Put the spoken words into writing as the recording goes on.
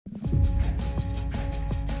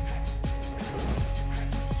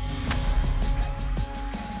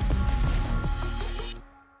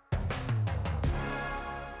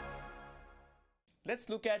Let's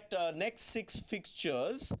look at next 6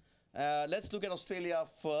 fixtures. Let's look at Australia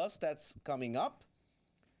first. That's coming up.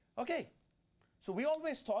 Okay. So we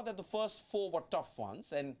always thought that the first 4 were tough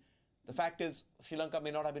ones. And the fact is, Sri Lanka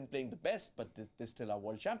may not have been playing the best, but they still are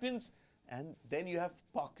world champions. And then you have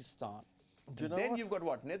Pakistan. Then you've got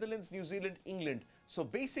what? Netherlands, New Zealand, England. So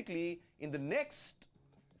basically, in the next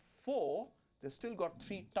 4, they've still got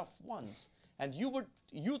 3 tough ones. And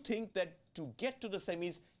you think that to get to the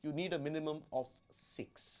semis, you need a minimum of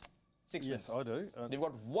 6. 6 yes, wins. I do. They've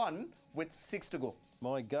got 1 with 6 to go.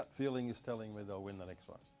 My gut feeling is telling me they'll win the next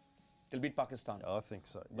one. They'll beat Pakistan. I think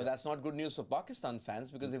so. But that's not good news for Pakistan fans,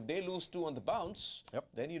 because if they lose 2 on the bounce,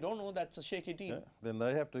 then you don't know that's a shaky team. Yeah. Then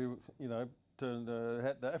they have to, you know,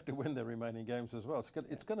 they have to win their remaining games as well.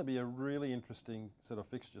 It's going to be a really interesting set of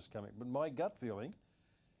fixtures coming. But my gut feeling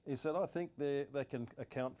is that I think they can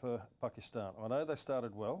account for Pakistan. I know they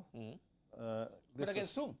started well. But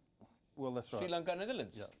against whom? Well, that's right. Sri Lanka,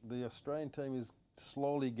 Netherlands. Yeah, the Australian team is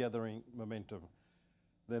slowly gathering momentum.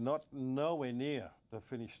 They're not nowhere near the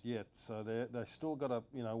finished yet, so they've still got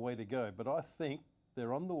a way to go. But I think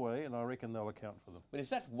they're on the way, and I reckon they'll account for them. But is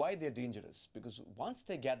that why they're dangerous? Because once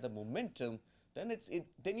they gather momentum, then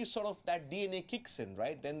then you sort of, that DNA kicks in,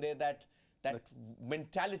 right? Then they're that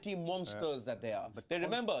mentality monsters that they are. They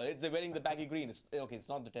remember, they're wearing the baggy green. It's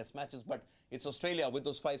not the test matches, but it's Australia with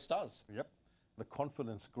those 5 stars. Yep. The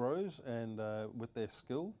confidence grows and with their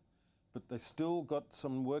skill, but they still got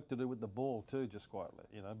some work to do with the ball too, just quietly,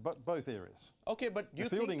 you know, but both areas. Okay, but do you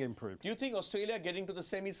fielding think, improved. Do you think Australia getting to the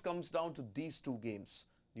semis comes down to these 2 games?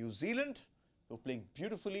 New Zealand, who are playing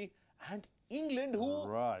beautifully, and England,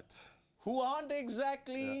 who aren't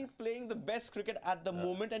exactly playing the best cricket at the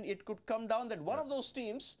moment, and it could come down that one of those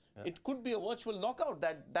teams, it could be a virtual knockout,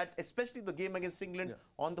 that especially the game against England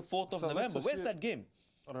on the 4th of November. Where's that game?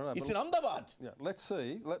 I don't know. It's in Ahmedabad. Yeah, let's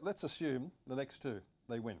see. Let's assume the next 2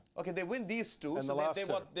 they win. Okay, they win these 2, and so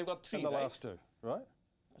they've got 3, and the right? last 2, right?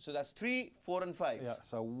 So that's 3, 4 and 5. Yeah,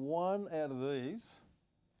 so 1 out of these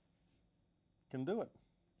can do it.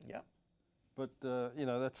 Yeah. But, you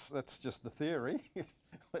know, that's just the theory.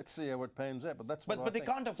 Let's see how it pans out. But that's what But they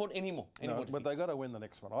can't afford any more. No, but they got to win the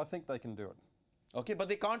next one. I think they can do it. Okay, but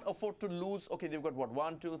they can't afford to lose. Okay, they've got what,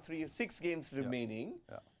 1, 2, 3, 6 games remaining.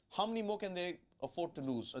 Yeah. How many more can they afford to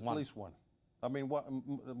lose? At least 1. I mean,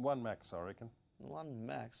 1 max, I reckon. 1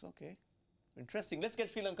 max, okay. Interesting. Let's get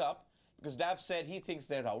Sri Lanka up, because Dav said he thinks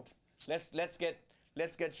they're out. Let's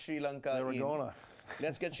get Sri Lanka in.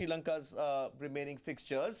 Let's get Sri Lanka's remaining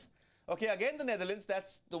fixtures. Okay, again the Netherlands,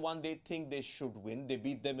 that's the one they think they should win. They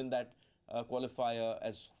beat them in that qualifier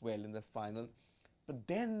as well in the final. But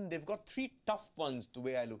then they've got 3 tough ones, the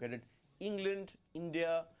way I look at it. England,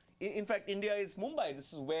 India. In fact, India is Mumbai.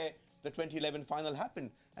 This is where the 2011 final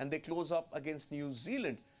happened. And they close up against New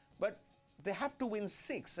Zealand. But they have to win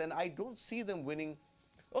 6, and I don't see them winning.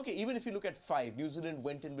 Okay, even if you look at 5, New Zealand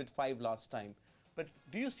went in with 5 last time. But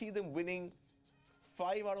do you see them winning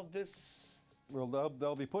 5 out of this? Well,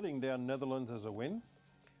 they'll be putting down Netherlands as a win.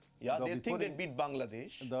 Yeah, they think they'd beat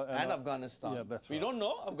Bangladesh and Yeah, Afghanistan. that's right. We don't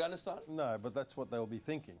know Afghanistan. No, but that's what they'll be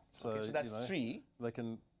thinking. So, okay, so that's 3. They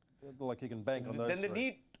can, like, you can bank on those. Then they 3.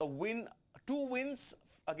 need a win, 2 wins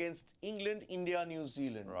against England, India, New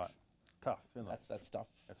Zealand. Right. Tough, isn't it? That's tough.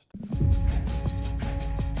 That's tough.